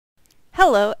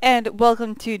Hello and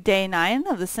welcome to day 9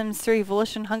 of the Sims 3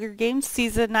 Volition Hunger Games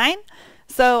Season 9.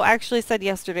 So I actually said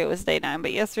yesterday was day 9,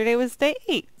 but yesterday was day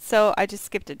 8, so I just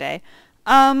skipped a day.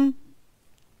 I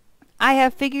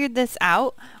have figured this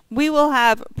out. We will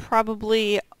have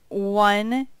probably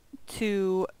 1,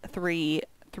 2, 3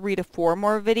 to 4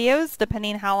 more videos,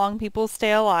 depending how long people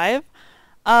stay alive.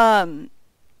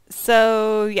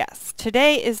 So yes,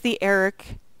 today is the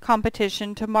Eric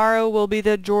competition. Tomorrow will be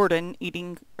the Jordan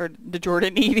eating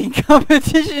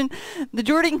competition. The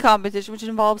Jordan competition, which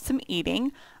involves some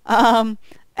eating. And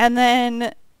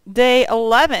then day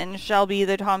 11 shall be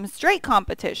the Tom Straight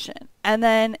competition. And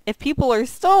then if people are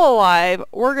still alive,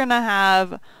 we're gonna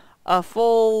have a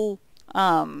full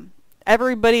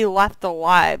everybody left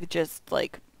alive just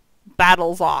like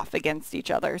battles off against each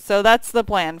other. So that's the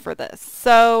plan for this.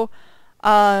 So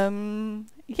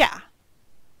yeah.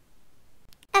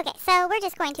 Okay, so we're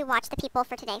just going to watch the people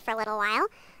for today for a little while.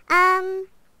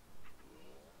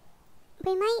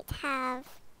 We might have...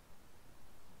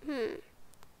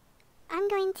 I'm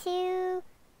going to...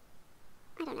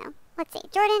 I don't know. Let's see.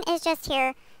 Jordan is just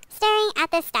here staring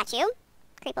at this statue,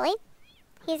 creepily.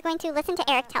 He's going to listen to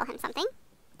Eric tell him something.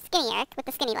 Skinny Eric with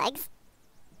the skinny legs.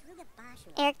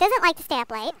 Eric doesn't like to stay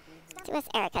up late. What's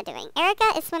Erica doing?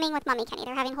 Erica is swimming with Mummy Kenny.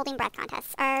 They're having holding breath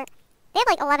contests. They have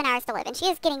like 11 hours to live, and she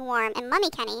is getting warm, and Mummy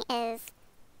Kenny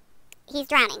he's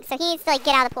drowning, so he needs to like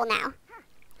get out of the pool now.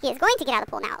 He is going to get out of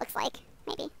the pool now, it looks like.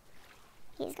 Maybe.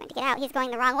 He's going to get out. He's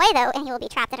going the wrong way, though, and he will be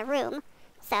trapped in a room.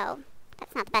 So,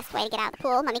 that's not the best way to get out of the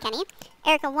pool, Mummy Kenny.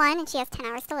 Erica won, and she has 10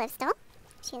 hours to live still.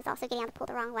 She is also getting out of the pool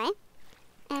the wrong way.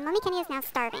 And Mummy Kenny is now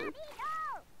starving.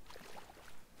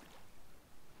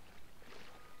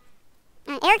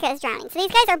 Erica is drowning. So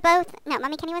these guys are both... No,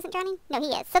 Mummy Kenny wasn't drowning? No, he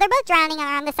is. So they're both drowning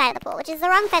on the side of the pool, which is the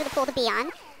wrong side of the pool to be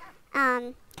on.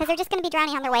 Because they're just going to be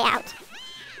drowning on their way out.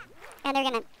 And they're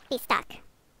going to be stuck.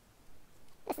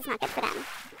 This is not good for them.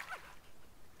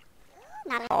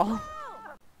 Not at all.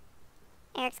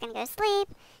 Eric's going to go to sleep.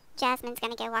 Jasmine's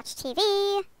going to go watch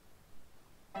TV.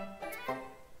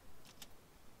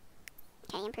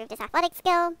 Okay, improved his athletic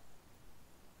skill.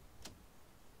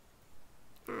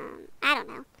 I don't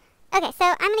know. Okay, so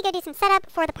I'm going to go do some setup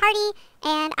for the party,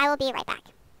 and I will be right back.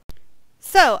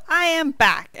 So, I am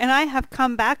back, and I have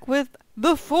come back with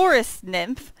the Forest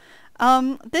Nymph.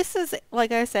 This is,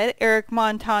 like I said, Eric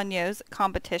Montano's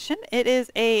competition. It is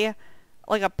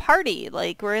like a party.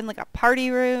 Like, we're in like a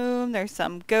party room. There's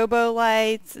some gobo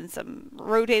lights and some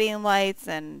rotating lights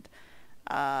and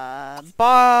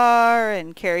bar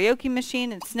and karaoke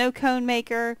machine and snow cone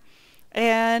maker.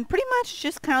 And pretty much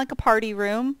just kind of like a party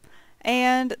room.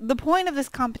 And the point of this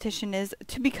competition is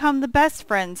to become the best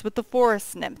friends with the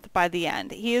Forest Nymph by the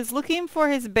end. He is looking for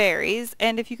his berries,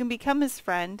 and if you can become his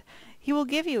friend, he will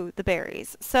give you the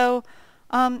berries. So,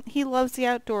 he loves the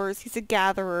outdoors, he's a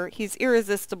gatherer, he's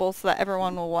irresistible so that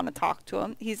everyone will want to talk to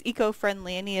him. He's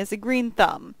eco-friendly, and he has a green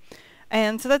thumb.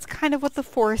 And so that's kind of what the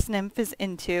Forest Nymph is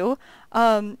into.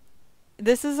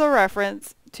 This is a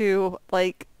reference to,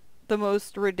 like, the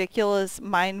most ridiculous,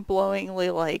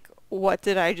 mind-blowingly, like, what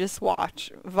did I just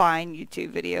watch Vine YouTube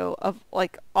video of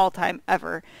like all time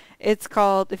ever. It's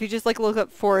called, if you just like look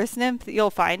up Forest Nymph, you'll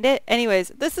find it. Anyways,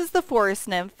 this is the Forest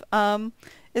Nymph,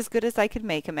 as good as I could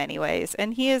make him anyways.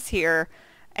 And he is here,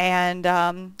 and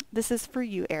this is for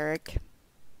you, Eric.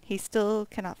 He still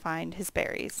cannot find his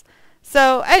berries.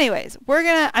 So anyways,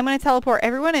 I'm gonna teleport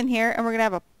everyone in here, and we're gonna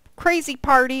have a crazy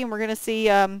party, and we're gonna see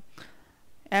who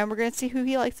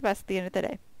he likes best at the end of the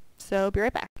day. So, be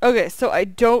right back. Okay, so I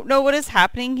don't know what is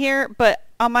happening here, but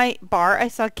on my bar, I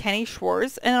saw Kenny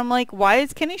Schwartz, and I'm like, why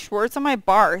is Kenny Schwartz on my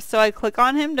bar? So I click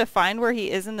on him to find where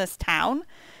he is in this town.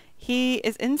 He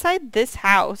is inside this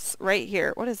house right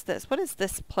here. What is this? What is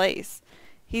this place?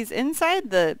 He's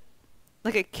inside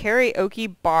like a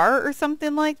karaoke bar or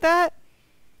something like that.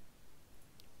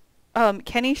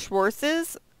 Kenny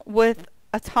Schwartz's with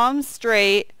a Tom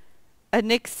Straight, a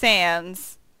Nick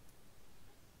Sands,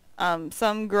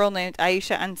 some girl named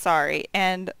Aisha Ansari,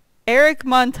 and Eric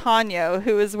Montano,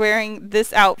 who is wearing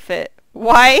this outfit.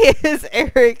 Why is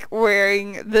Eric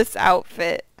wearing this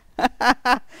outfit?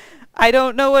 I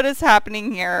don't know what is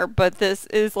happening here, but this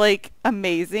is like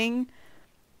amazing.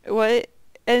 What?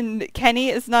 And Kenny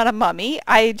is not a mummy.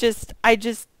 I just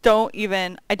don't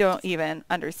even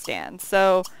understand.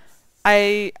 So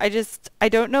I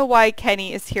don't know why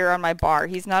Kenny is here on my bar.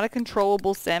 He's not a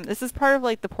controllable sim. This is part of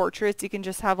like the portraits. You can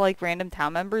just have like random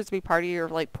town members be part of your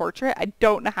like portrait. I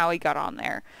don't know how he got on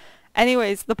there.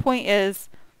 Anyways, the point is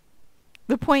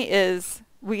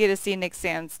we get to see Nick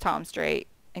Sands, Tom Straight,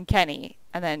 and Kenny,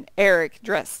 and then Eric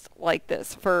dressed like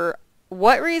this for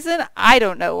what reason? I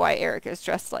don't know why Eric is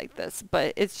dressed like this,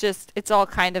 but it's all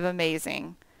kind of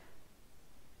amazing.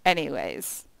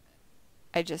 Anyways,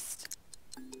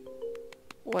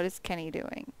 what is Kenny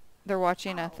doing? They're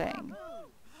watching a thing.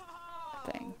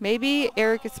 Maybe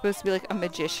Eric is supposed to be like a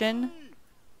magician.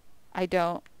 I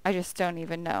just don't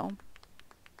even know.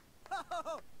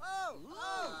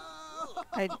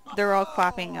 They're all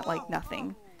clapping at like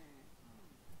nothing.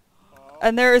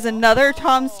 And there is another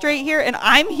Tom straight here, and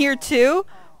I'm here too.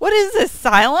 What is this,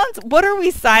 Cylons? What are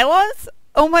we, Cylons?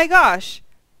 Oh my gosh.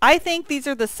 I think these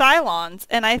are the Cylons,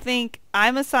 and I think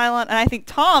I'm a Cylon, and I think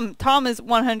Tom is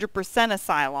 100% a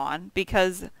Cylon,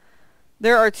 because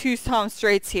there are two Tom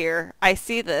straights here. I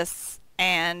see this,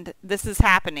 and this is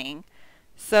happening.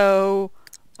 So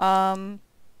I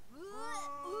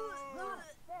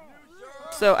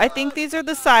think these are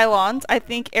the Cylons. I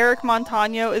think Eric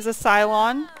Montano is a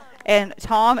Cylon, and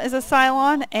Tom is a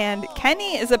Cylon, and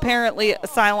Kenny is apparently a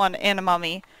Cylon and a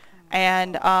mummy,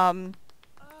 and I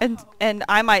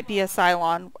might be a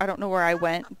Cylon. I don't know where I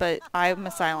went, but I'm a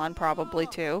Cylon probably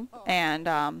too.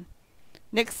 And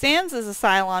Nick Sands is a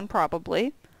Cylon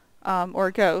probably, or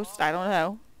a ghost. I don't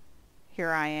know. Here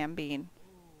I am being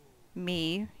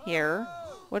me here.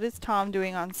 What is Tom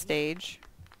doing on stage?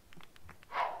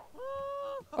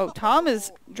 Oh, Tom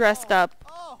is dressed up.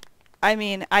 I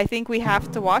mean, I think we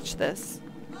have to watch this.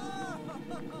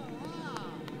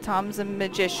 Tom's a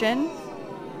magician.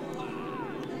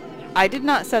 I did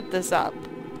not set this up.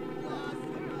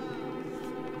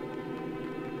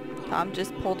 Tom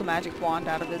just pulled a magic wand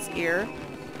out of his ear.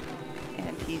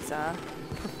 And he's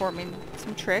performing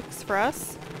some tricks for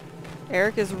us.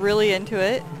 Eric is really into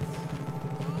it.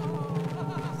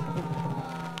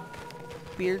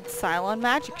 Weird Cylon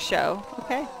magic show.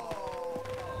 Okay.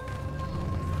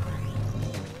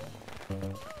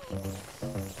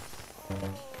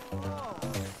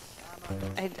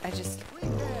 I just...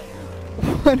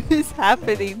 What is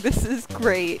happening? This is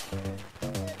great.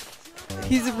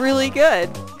 He's really good.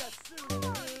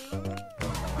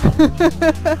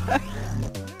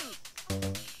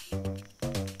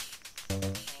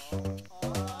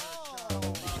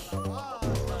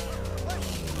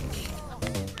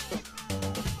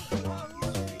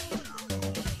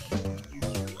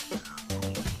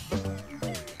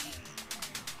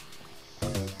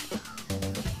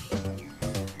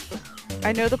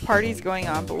 I know the party's going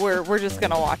on, but we're just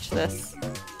gonna watch this.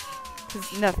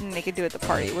 Because nothing they could do at the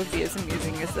party would be as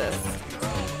amusing as this.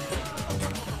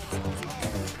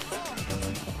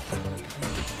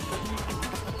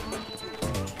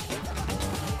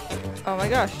 Oh my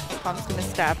gosh, Tom's gonna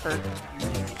stab her.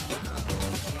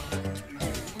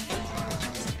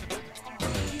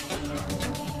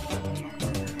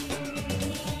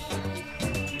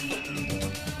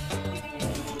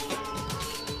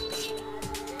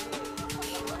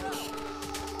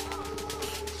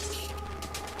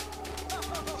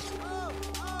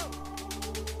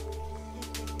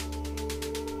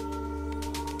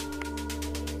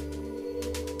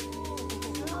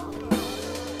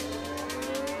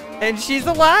 And she's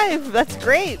alive! That's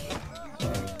great!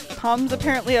 Tom's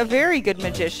apparently a very good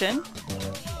magician.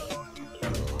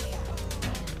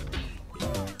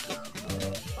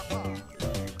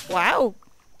 Wow!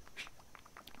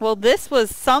 Well, this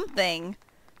was something.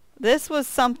 This was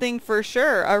something for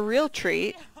sure. A real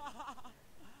treat.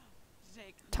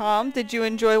 Tom, did you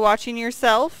enjoy watching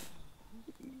yourself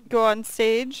go on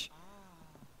stage?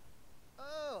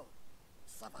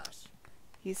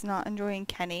 He's not enjoying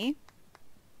Kenny.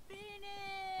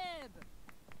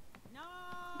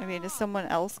 I mean, is someone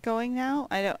else going now?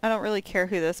 I don't really care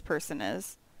who this person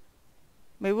is.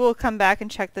 Maybe we'll come back and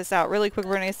check this out really quick.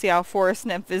 We're going to see how Forest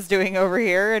Nymph is doing over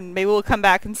here, and maybe we'll come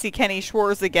back and see Kenny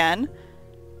Schwartz again.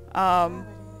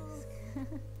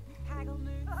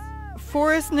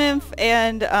 Forest Nymph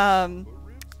and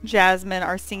Jasmine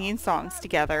are singing songs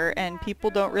together, and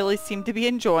people don't really seem to be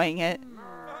enjoying it.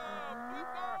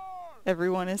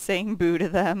 Everyone is saying boo to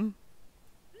them.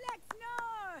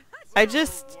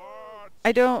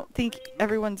 I don't think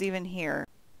everyone's even here.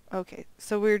 Okay,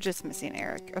 so we're just missing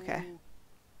Eric. Okay.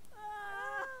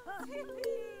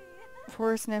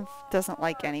 Forest Nymph doesn't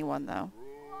like anyone, though.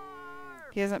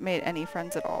 He hasn't made any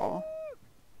friends at all.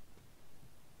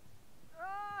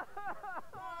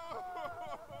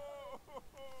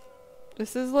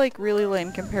 This is, like, really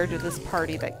lame compared to this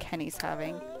party that Kenny's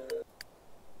having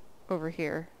over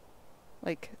here.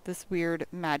 Like, this weird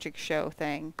magic show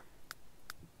thing.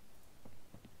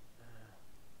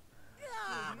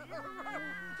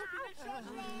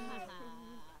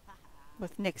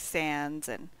 With Nick Sands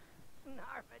and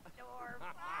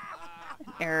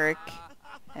Eric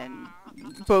and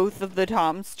both of the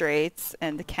Tom Straits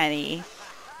and the Kenny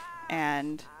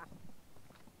and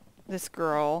this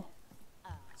girl.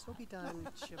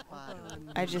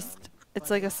 It's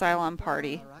like a Cylon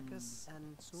party.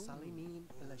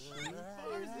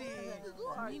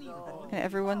 And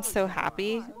everyone's so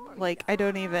happy. Like, I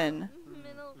don't even.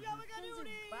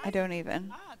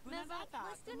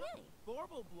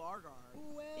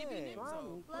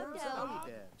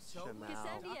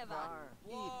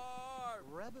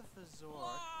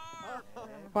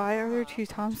 Why are there two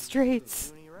Tom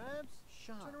Straits?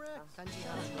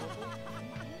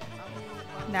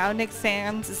 Now Nick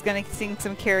Sands is gonna sing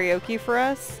some karaoke for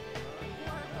us.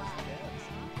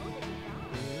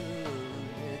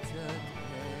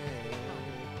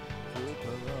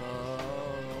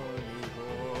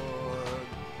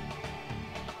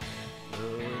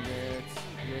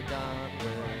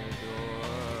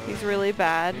 He's really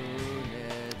bad.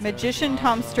 Magician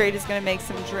Tom Strait is gonna make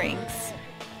some drinks.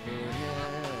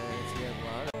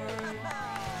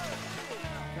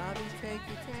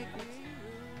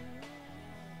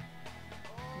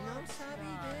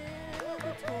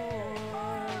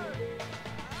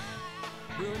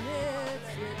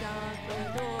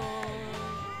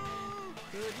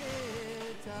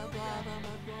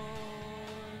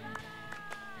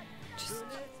 Just,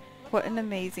 what an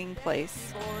amazing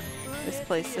place this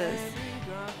place is.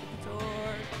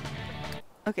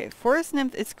 Okay, Forest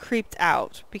Nymph is creeped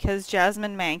out because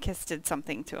Jasmine Mankiss did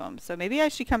something to him. So maybe I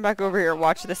should come back over here and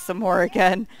watch this some more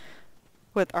again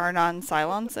with our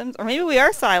non-Cylon Sims. Or maybe we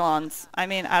are Cylons. I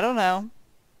mean, I don't know.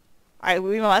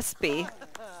 We must be.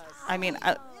 I mean,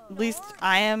 at least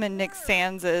I am, and Nick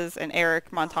Sands is, and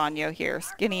Eric Montano here.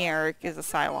 Skinny Eric is a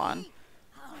Cylon.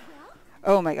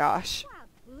 Oh my gosh.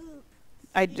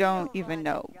 I don't even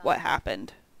know what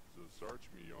happened.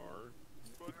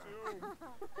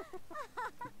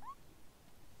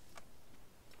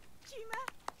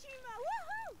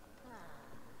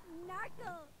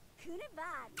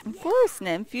 Forest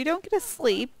Nymph, you don't get to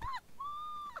sleep.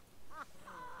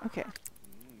 Okay.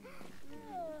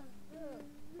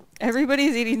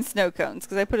 Everybody's eating snow cones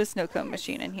because I put a snow cone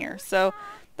machine in here. So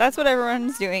that's what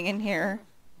everyone's doing in here.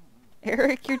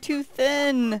 Eric, you're too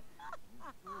thin.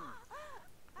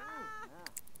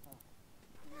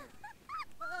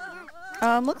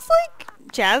 Looks like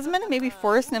Jasmine and maybe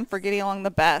Forest Nymph are getting along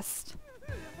the best.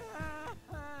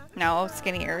 Now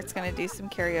Skinny Eric's gonna do some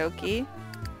karaoke.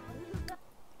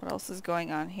 What else is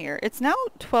going on here? It's now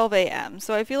 12 a.m.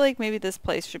 so I feel like maybe this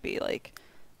place should be like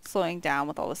slowing down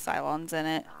with all the Cylons in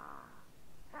it.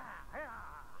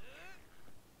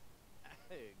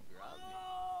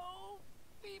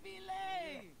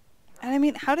 And I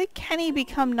mean, how did Kenny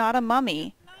become not a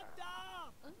mummy?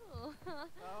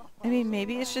 I mean,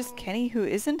 maybe it's just Kenny who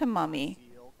isn't a mummy.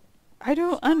 I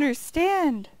don't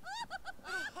understand.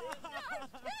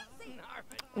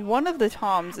 One of the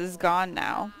Toms is gone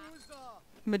now.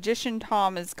 Magician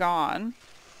Tom is gone.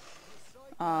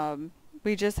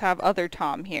 We just have other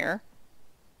Tom here.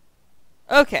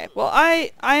 Okay, well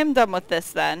I am done with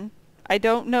this then. I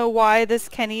don't know why this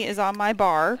Kenny is on my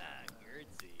bar.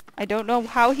 I don't know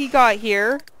how he got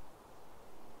here.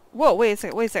 Whoa, wait a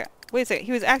second.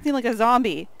 He was acting like a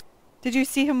zombie. Did you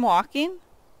see him walking?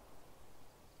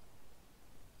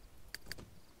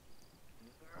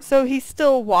 So he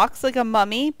still walks like a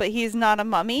mummy, but he's not a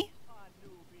mummy?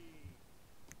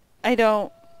 He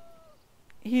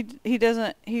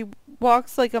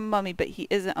walks like a mummy, but he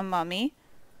isn't a mummy.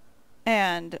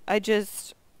 And I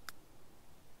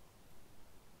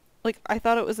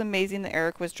thought it was amazing that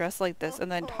Eric was dressed like this,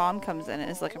 and then Tom comes in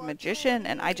and is like a magician,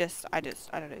 and I don't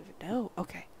even know.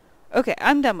 Okay,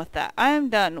 I'm done with that. I am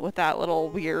done with that little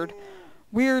weird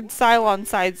Cylon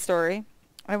side story.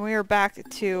 And we are back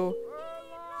to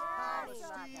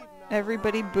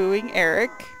everybody booing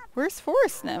Eric. Where's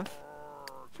Forest Nymph?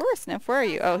 Forest Nymph, where are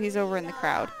you? Oh, he's over in the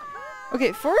crowd.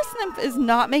 Okay, Forest Nymph is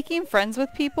not making friends with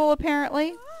people,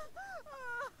 apparently.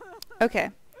 Okay.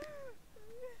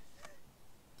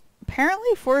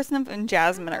 Apparently, Forest Nymph and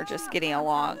Jasmine are just getting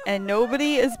along, and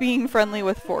nobody is being friendly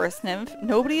with Forest Nymph.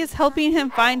 Nobody is helping him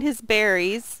find his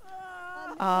berries.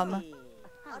 We're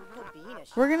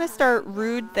gonna start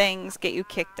rude things get you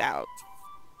kicked out.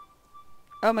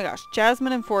 Oh my gosh,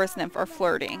 Jasmine and Forest Nymph are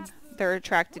flirting. They're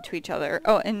attracted to each other.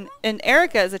 Oh, and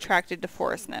Erica is attracted to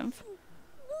Forest Nymph.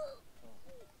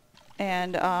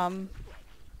 And,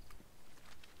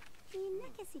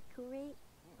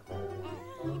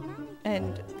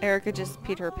 and Erica just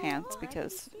peed her pants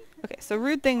because... Okay, so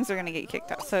rude things are gonna get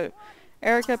kicked out. So,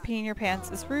 Erica peeing your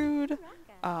pants is rude.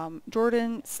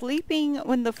 Jordan sleeping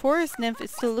when the Forest Nymph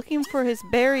is still looking for his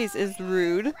berries is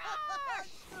rude.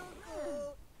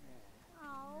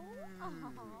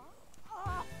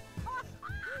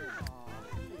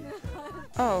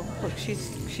 Oh, look,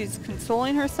 she's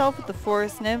consoling herself with the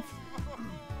forest nymph.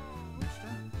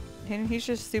 And he's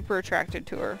just super attracted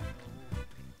to her.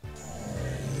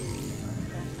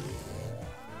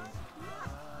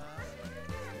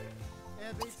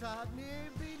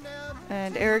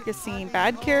 And Eric is singing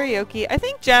bad karaoke. I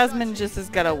think Jasmine just is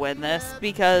gonna win this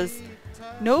because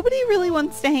nobody really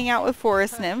wants to hang out with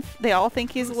Forest Nymph. They all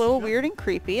think he's a little weird and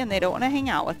creepy and they don't want to hang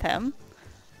out with him.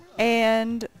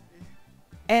 And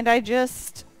I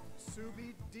just...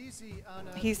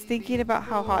 He's thinking about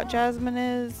how hot Jasmine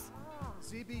is.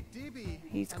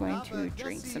 He's going to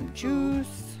drink some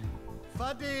juice.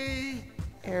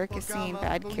 Eric is singing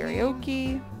bad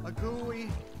karaoke.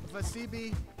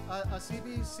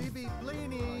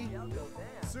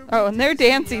 Oh, and they're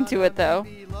dancing to it though.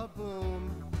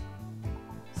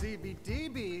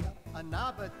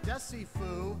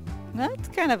 That's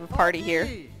kind of a party here.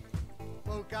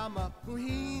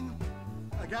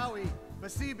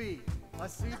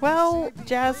 Well,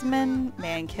 Jasmine,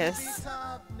 man kiss.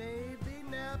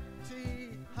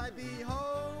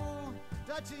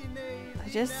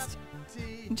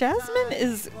 Jasmine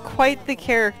is quite the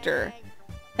character.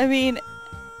 I mean,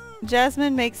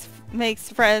 Jasmine makes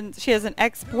friends. She has an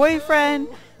ex-boyfriend.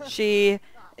 She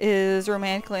is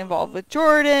romantically involved with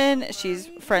Jordan. She's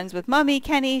friends with Mummy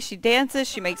Kenny. She dances.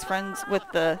 She makes friends with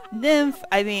the nymph.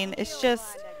 I mean, it's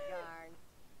just...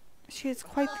 She is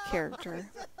quite the character.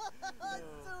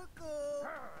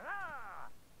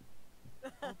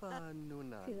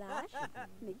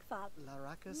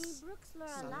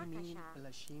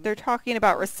 They're talking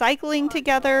about recycling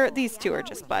together. These two are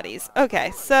just buddies.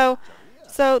 Okay, so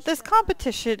this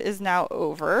competition is now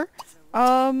over.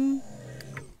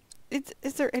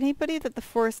 Is there anybody that the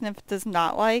forest nymph does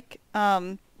not like?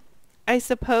 I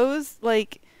suppose,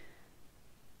 like,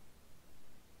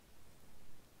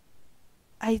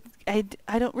 I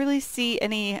don't really see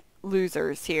any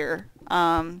losers here.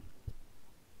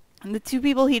 And the two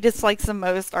people he dislikes the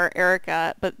most are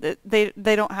Erica, but they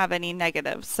don't have any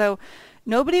negatives. So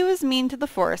nobody was mean to the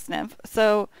forest nymph.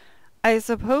 So I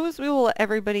suppose we will let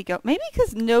everybody go. Maybe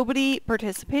because nobody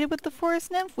participated with the forest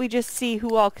nymph, we just see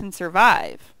who all can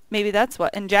survive. Maybe that's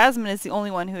what. And Jasmine is the only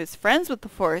one who is friends with the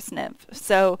forest nymph.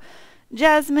 So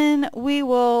Jasmine, we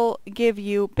will give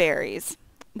you berries.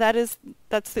 That's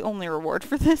the only reward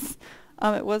for this.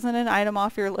 It wasn't an item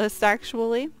off your list,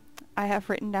 actually. I have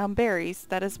written down berries.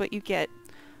 That is what you get.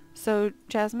 So,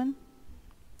 Jasmine,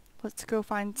 let's go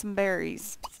find some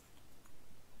berries.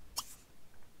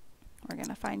 We're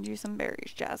gonna find you some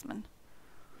berries, Jasmine.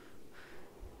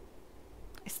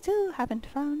 I still haven't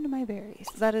found my berries.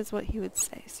 That is what he would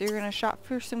say. So you're gonna shop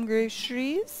for some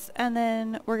groceries, and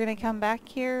then we're gonna come back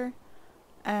here,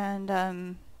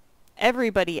 and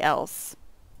everybody else,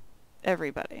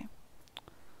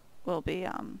 will be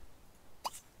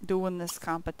doing this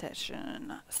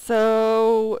competition.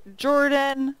 So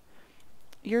Jordan,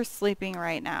 you're sleeping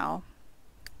right now,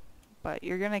 but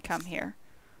you're gonna come here.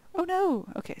 Oh no.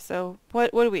 Okay, so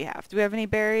what do we have? Do we have any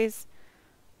berries?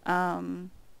 I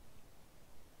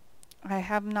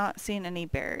have not seen any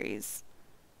berries.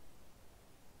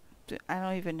 I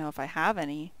don't even know if I have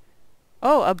any.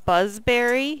 Oh, a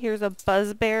buzzberry. Here's a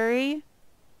buzzberry.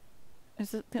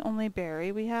 Is it the only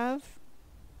berry we have?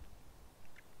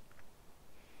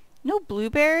 No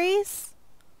blueberries?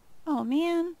 Oh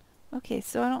man. Okay,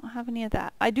 so I don't have any of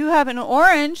that. I do have an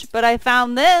orange, but I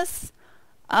found this.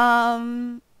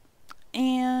 And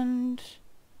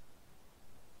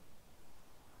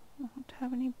I don't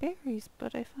have any berries,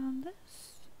 but I found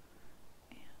this.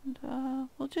 And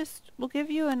we'll give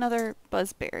you another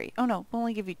buzzberry. Oh no, we'll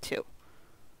only give you two.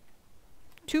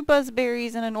 2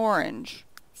 buzzberries and an orange.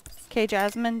 Okay,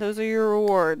 Jasmine, those are your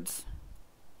rewards.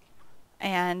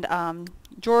 And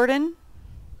Jordan,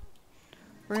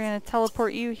 we're gonna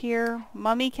teleport you here.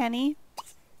 Mummy Kenny,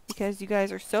 because you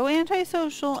guys are so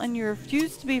antisocial and you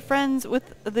refuse to be friends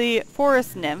with the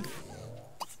forest nymph.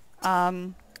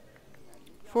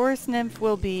 Forest nymph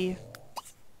will be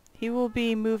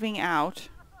moving out.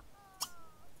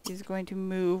 He's going to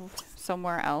move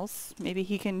somewhere else. Maybe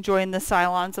he can join the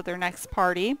Cylons at their next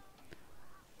party.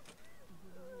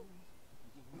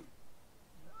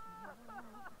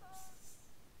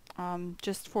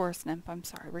 Just forest nymph, I'm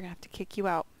sorry. We're gonna have to kick you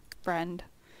out, friend.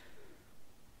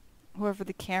 Whoever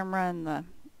the camera and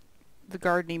the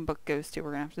gardening book goes to,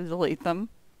 we're gonna have to delete them.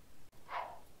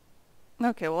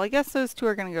 Okay, well I guess those two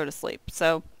are gonna go to sleep,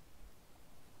 so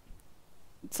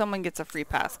someone gets a free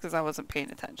pass because I wasn't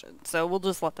paying attention. So we'll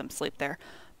just let them sleep there.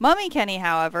 Mummy Kenny,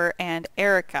 however, and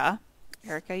Erica,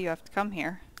 you have to come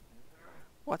here.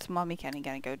 What's Mummy Kenny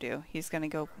gonna go do? He's gonna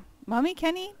go Mommy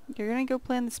Kenny, you're gonna go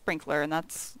play in the sprinkler, and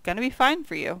that's gonna be fine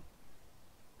for you.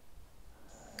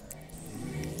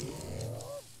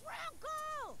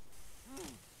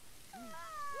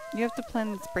 You have to play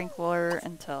in the sprinkler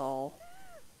until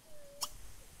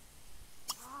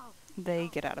they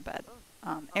get out of bed.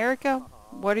 Erica,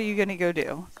 what are you gonna go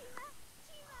do?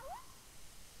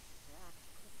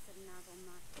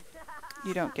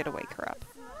 You don't get to wake her up.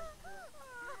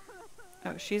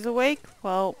 Oh, she's awake?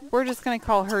 Well, we're just gonna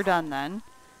call her done then.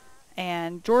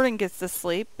 And Jordan gets to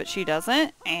sleep, but she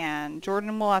doesn't. And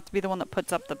Jordan will have to be the one that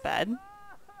puts up the bed.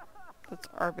 That's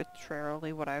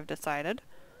arbitrarily what I've decided.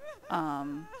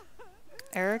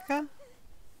 Erica?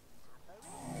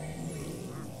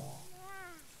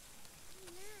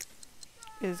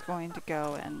 Is going to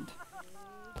go and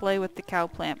play with the cow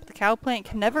plant. But the cow plant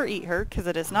can never eat her because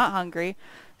it is not hungry.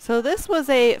 So this was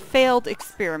a failed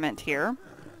experiment here.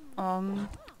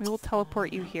 We will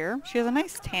teleport you here. She has a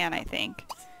nice tan, I think.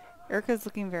 Erica's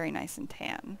looking very nice and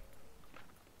tan.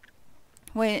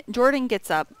 When Jordan gets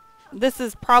up, this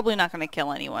is probably not going to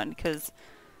kill anyone because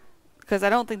I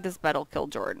don't think this bed will kill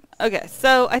Jordan. Okay,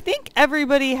 so I think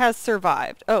everybody has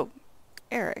survived. Oh,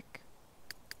 Eric.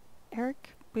 Eric?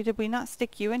 Did we not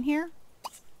stick you in here?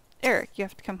 Eric, you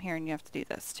have to come here and you have to do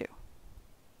this too.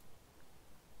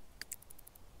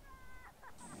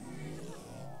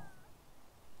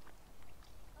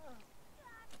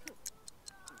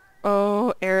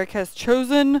 Oh, Eric has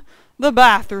chosen the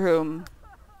bathroom.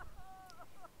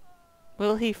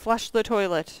 Will he flush the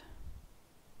toilet?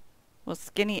 Will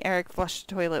skinny Eric flush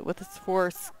the toilet with his 4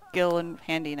 skill and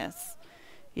handiness?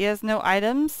 He has no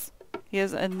items. He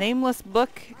has a nameless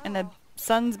book and a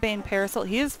Sun's Bane parasol.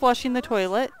 He is flushing the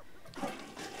toilet.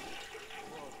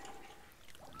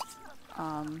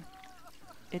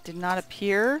 It did not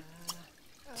appear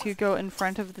to go in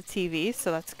front of the TV,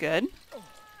 so that's good.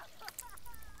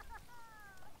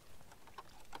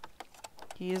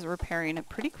 He is repairing it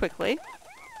pretty quickly.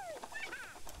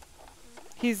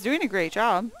 He's doing a great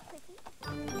job.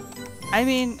 I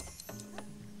mean,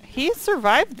 he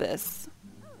survived this.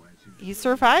 He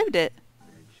survived it.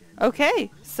 Okay,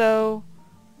 so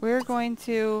we're going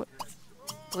to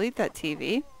delete that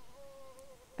TV.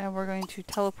 And we're going to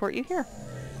teleport you here.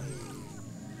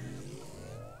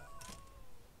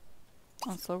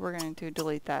 Also, we're going to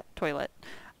delete that toilet.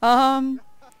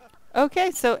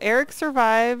 Okay, so Eric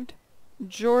survived.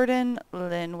 Jordan,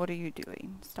 Lynn, what are you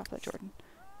doing? Stop that, Jordan.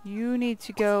 You need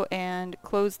to go and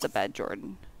close the bed,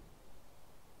 Jordan.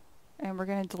 And we're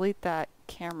going to delete that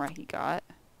camera he got.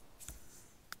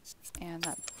 And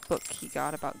that book he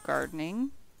got about gardening.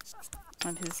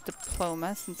 And his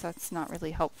diploma, since that's not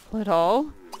really helpful at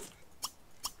all.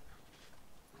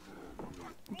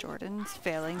 Jordan's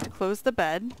failing to close the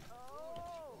bed.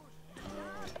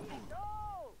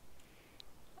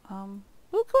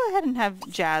 We'll go ahead and have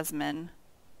Jasmine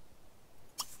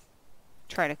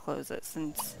try to close it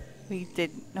since we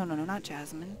did... No, not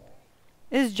Jasmine.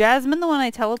 Is Jasmine the one I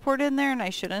teleported in there and I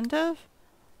shouldn't have?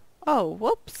 Oh,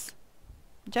 whoops.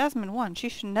 Jasmine won. She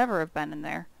should never have been in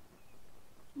there.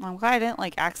 I'm glad I didn't,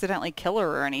 like, accidentally kill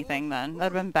her or anything then.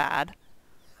 That'd been bad.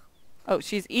 Oh,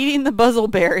 she's eating the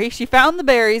buzzleberry. She found the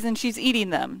berries and she's eating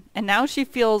them. And now she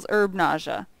feels herb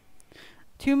nausea.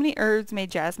 Too many herbs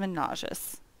made Jasmine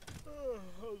nauseous.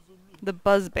 The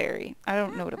buzzberry. I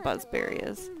don't know what a buzzberry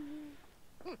is.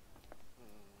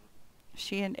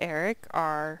 She and Eric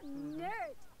are...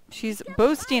 She's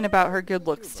boasting about her good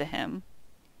looks to him.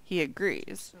 He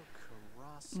agrees.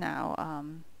 Now,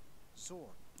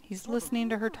 he's listening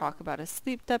to her talk about his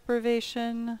sleep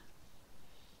deprivation.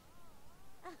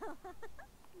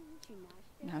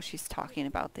 Now she's talking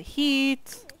about the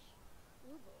heat.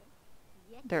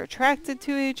 They're attracted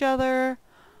to each other.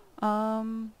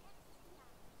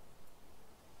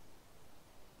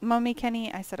 Mommy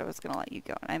Kenny, I said I was going to let you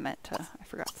go, and I meant to. I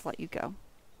forgot to let you go.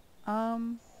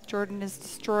 Jordan is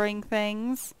destroying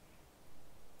things.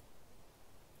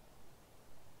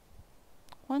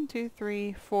 1, 2,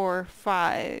 3, 4,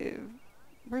 5.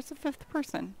 Where's the 5th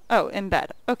person? Oh, in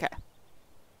bed. Okay.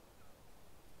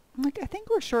 I'm like, I think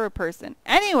we're sure a person.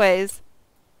 Anyways,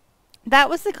 that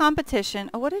was the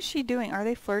competition. Oh, what is she doing? Are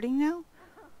they flirting now?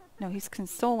 No, he's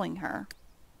consoling her.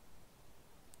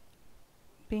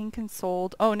 Being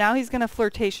consoled. Oh, now he's going to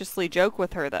flirtatiously joke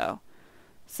with her, though.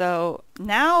 So,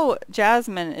 now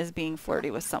Jasmine is being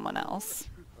flirty with someone else.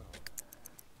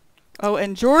 Oh,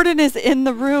 and Jordan is in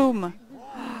the room.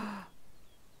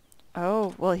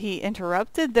 Oh, well, he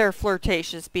interrupted their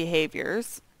flirtatious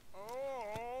behaviors.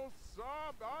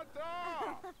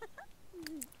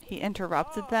 He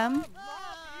interrupted them.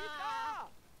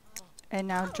 And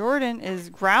now Jordan is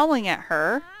growling at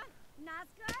her.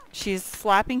 She's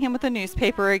slapping him with a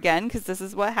newspaper again, because this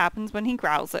is what happens when he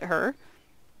growls at her.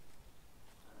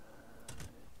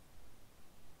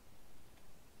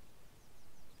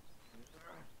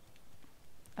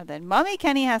 And then Mummy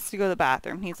Kenny has to go to the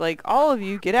bathroom. He's like, all of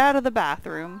you, get out of the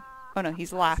bathroom. Oh no,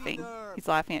 he's laughing. He's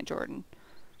laughing at Jordan.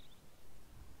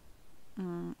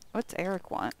 What's Eric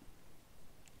want?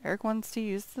 Eric wants to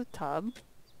use the tub.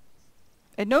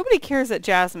 And nobody cares that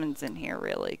Jasmine's in here,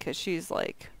 really, because she's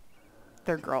like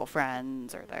their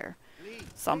girlfriends or their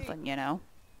something, you know?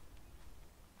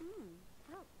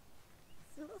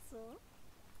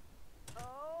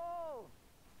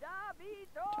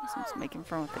 Jasmine's making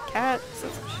fun with the cat.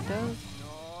 That's what she does.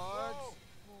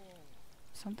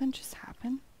 Something just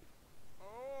happened.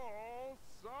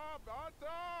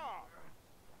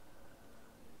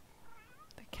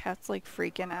 The cat's like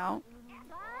freaking out.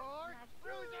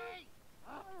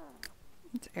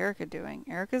 What's Erica doing?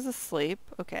 Erica's asleep.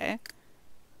 Okay.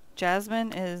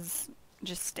 Jasmine is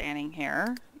just standing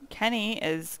here. Kenny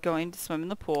is going to swim in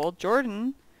the pool.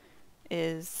 Jordan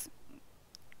is...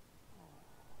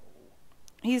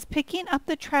 He's picking up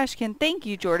the trash can. Thank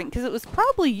you, Jordan, because it was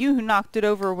probably you who knocked it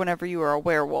over whenever you were a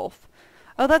werewolf.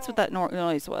 Oh, that's what that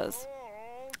noise was.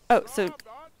 Oh, so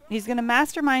he's going to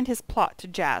mastermind his plot to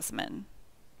Jasmine.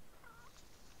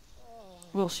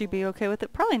 Will she be okay with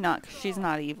it? Probably not, because she's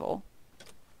not evil.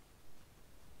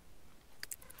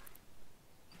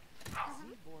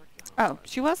 Oh,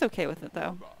 she was okay with it,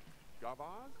 though.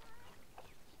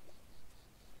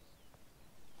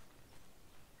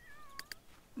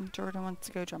 Jordan wants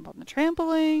to go jump on the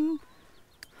trampoline.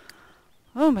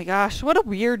 Oh my gosh, what a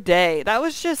weird day. That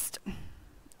was just...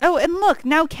 Oh, and look,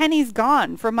 now Kenny's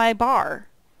gone from my bar.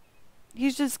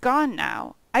 He's just gone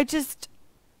now. I just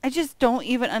don't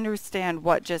even understand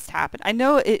what just happened. I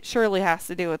know it surely has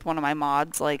to do with one of my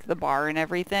mods, like the bar and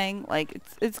everything. Like,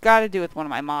 it's got to do with one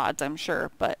of my mods, I'm sure.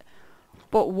 But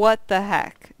what the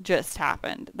heck just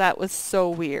happened? That was so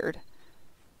weird.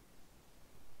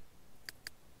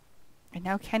 And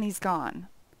now Kenny's gone.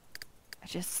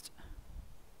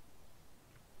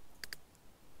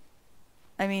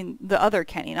 I mean, the other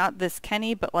Kenny, not this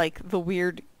Kenny, but like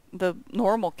the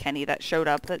normal Kenny that showed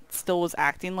up that still was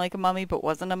acting like a mummy but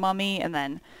wasn't a mummy. And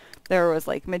then there was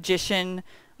like Magician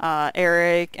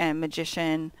Eric and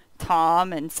Magician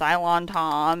Tom and Cylon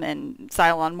Tom and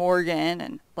Cylon Morgan.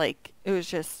 And like, it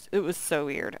was so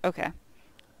weird. Okay.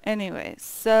 Anyway,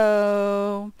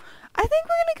 so... I think we're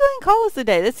going to go and call this a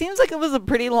day. This seems like it was a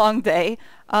pretty long day.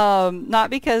 Not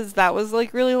because that was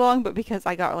like really long, but because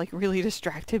I got like really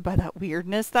distracted by that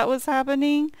weirdness that was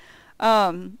happening.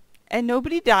 And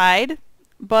nobody died.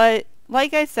 But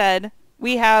like I said,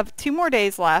 we have 2 more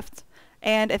days left.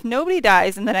 And if nobody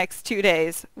dies in the next 2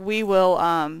 days, we will,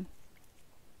 oh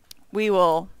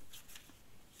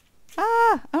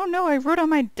no, I wrote on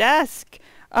my desk.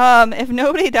 If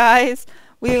nobody dies,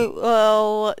 we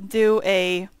will do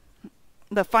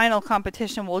the final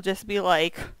competition will just be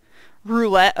like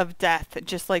roulette of death,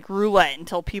 just like roulette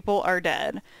until people are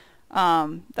dead.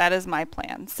 That is my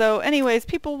plan. So anyways,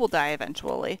 people will die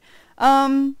eventually.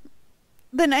 The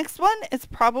next one is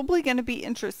probably going to be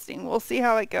interesting. We'll see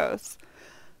how it goes.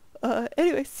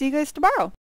 Anyway, see you guys tomorrow.